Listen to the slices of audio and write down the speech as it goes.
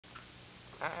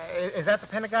Is that the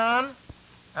Pentagon?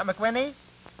 McWhinney?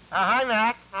 Hi,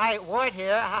 Mac. Hi, Ward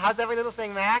here. How's every little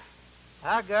thing, Mac?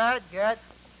 Good, good.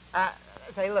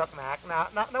 Say, look, Mac, now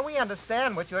we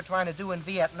understand what you're trying to do in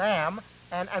Vietnam,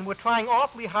 and we're trying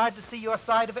awfully hard to see your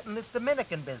side of it in this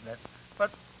Dominican business.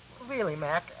 But really,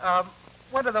 Mac,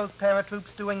 what are those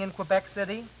paratroops doing in Quebec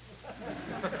City?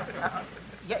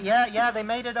 Yeah, they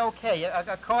made it okay.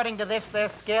 According to this, they're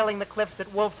scaling the cliffs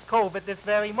at Wolf's Cove at this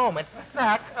very moment.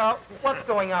 Mac, what's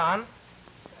going on?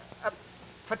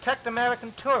 Protect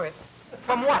American tourists.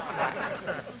 From what, Mac?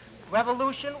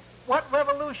 Revolution? What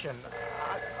revolution?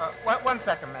 One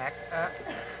second, Mac.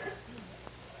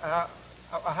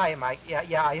 Hi, Mike.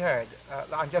 Yeah, I heard.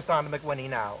 I'm just on to McWhinney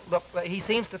now. Look, he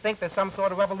seems to think there's some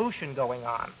sort of revolution going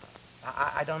on.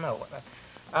 I don't know.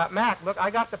 Mac, look, I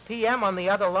got the PM on the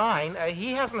other line.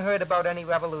 He hasn't heard about any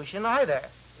revolution either.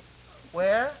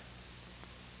 Where?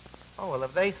 Oh, well,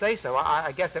 if they say so,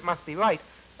 I guess it must be right.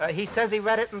 He says he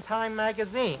read it in Time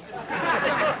magazine.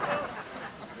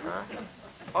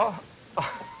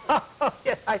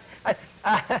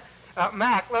 Yeah,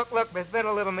 Mac, look, there's been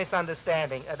a little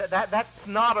misunderstanding. That's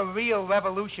not a real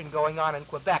revolution going on in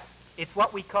Quebec. It's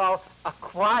what we call a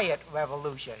quiet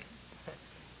revolution.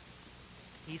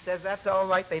 He says that's all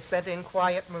right. They've sent in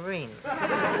quiet Marines.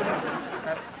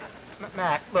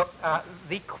 Mac, look,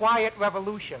 the quiet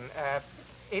revolution,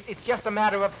 it's just a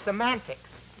matter of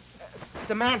semantics.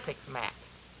 Semantics, Mac.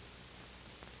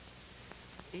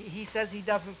 He says he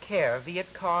doesn't care.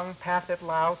 Viet Cong, Pathet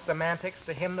Lao, semantics,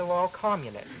 to him they're all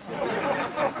communists.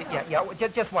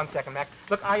 Just one second, Mac.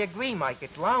 Look, I agree, Mike.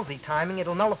 It's lousy timing.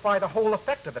 It'll nullify the whole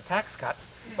effect of the tax cuts.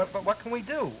 But what can we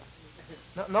do?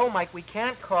 No, Mike, we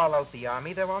can't call out the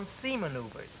Army. They're on sea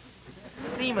maneuvers.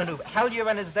 Sea maneuver. Hellier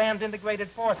and his damned integrated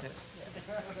forces.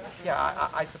 Yeah,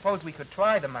 I suppose we could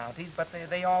try the Mounties, but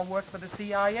they all work for the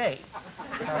CIA.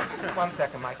 One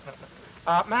second, Mike.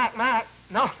 Mac.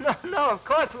 No, of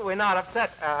course we're not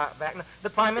upset, Mac. The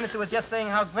Prime Minister was just saying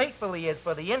how grateful he is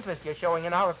for the interest you're showing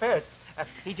in our affairs.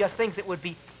 He just thinks it would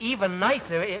be even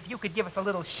nicer if you could give us a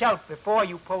little shout before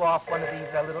you pull off one of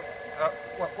these little...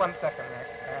 one second, Mac.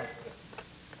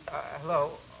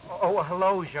 Hello? Oh,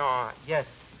 hello, Jean. Yes.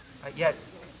 Yes.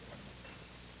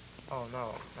 Oh,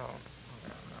 no.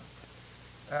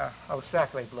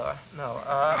 Sacre bleu. No.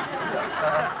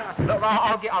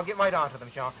 I'll get right on to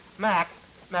them, Jean. Mac,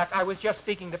 I was just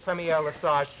speaking to Premier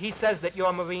Lesage. He says that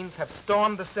your Marines have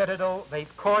stormed the Citadel,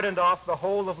 they've cordoned off the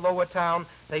whole of Lower Town,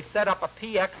 they've set up a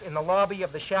PX in the lobby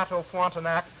of the Chateau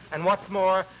Frontenac, and what's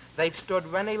more, they've stood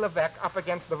René Levesque up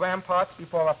against the ramparts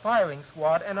before a firing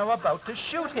squad and are about to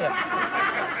shoot him.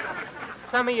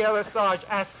 Premier Lesage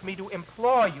asks me to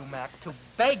implore you, Mac, to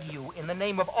beg you in the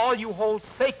name of all you hold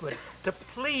sacred to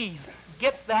please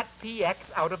get that PX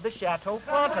out of the Chateau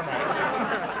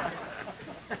Frontenac.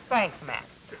 Thanks, Mac.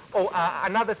 Oh,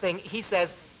 another thing, he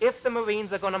says, if the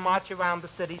Marines are going to march around the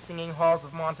city singing Halls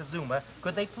of Montezuma,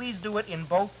 could they please do it in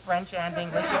both French and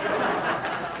English?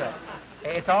 Good.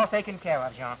 It's all taken care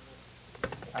of, Jean.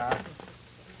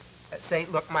 Say,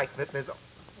 look, Mike, there's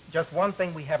just one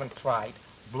thing we haven't tried.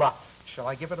 Bluff. Shall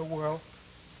I give it a whirl?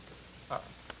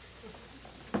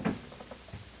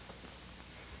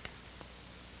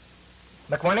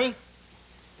 McWhinney,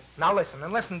 now listen,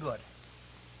 and listen good.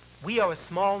 We are a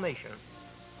small nation.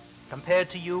 Compared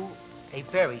to you, a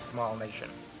very small nation.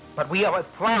 But we are a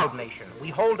proud nation. We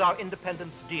hold our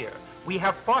independence dear. We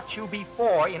have fought you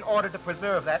before in order to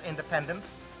preserve that independence,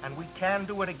 and we can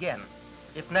do it again.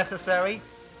 If necessary,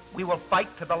 we will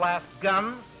fight to the last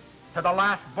gun, to the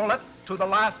last bullet, to the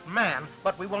last man,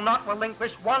 but we will not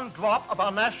relinquish one drop of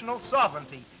our national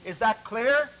sovereignty. Is that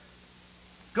clear?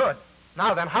 Good.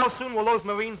 Now then, how soon will those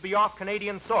Marines be off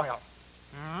Canadian soil?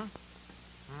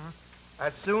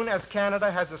 As soon as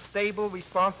Canada has a stable,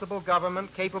 responsible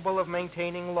government capable of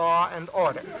maintaining law and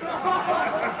order.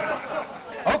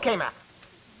 Okay, Mac.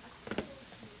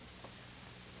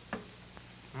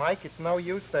 Mike, it's no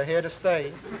use. They're here to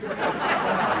stay.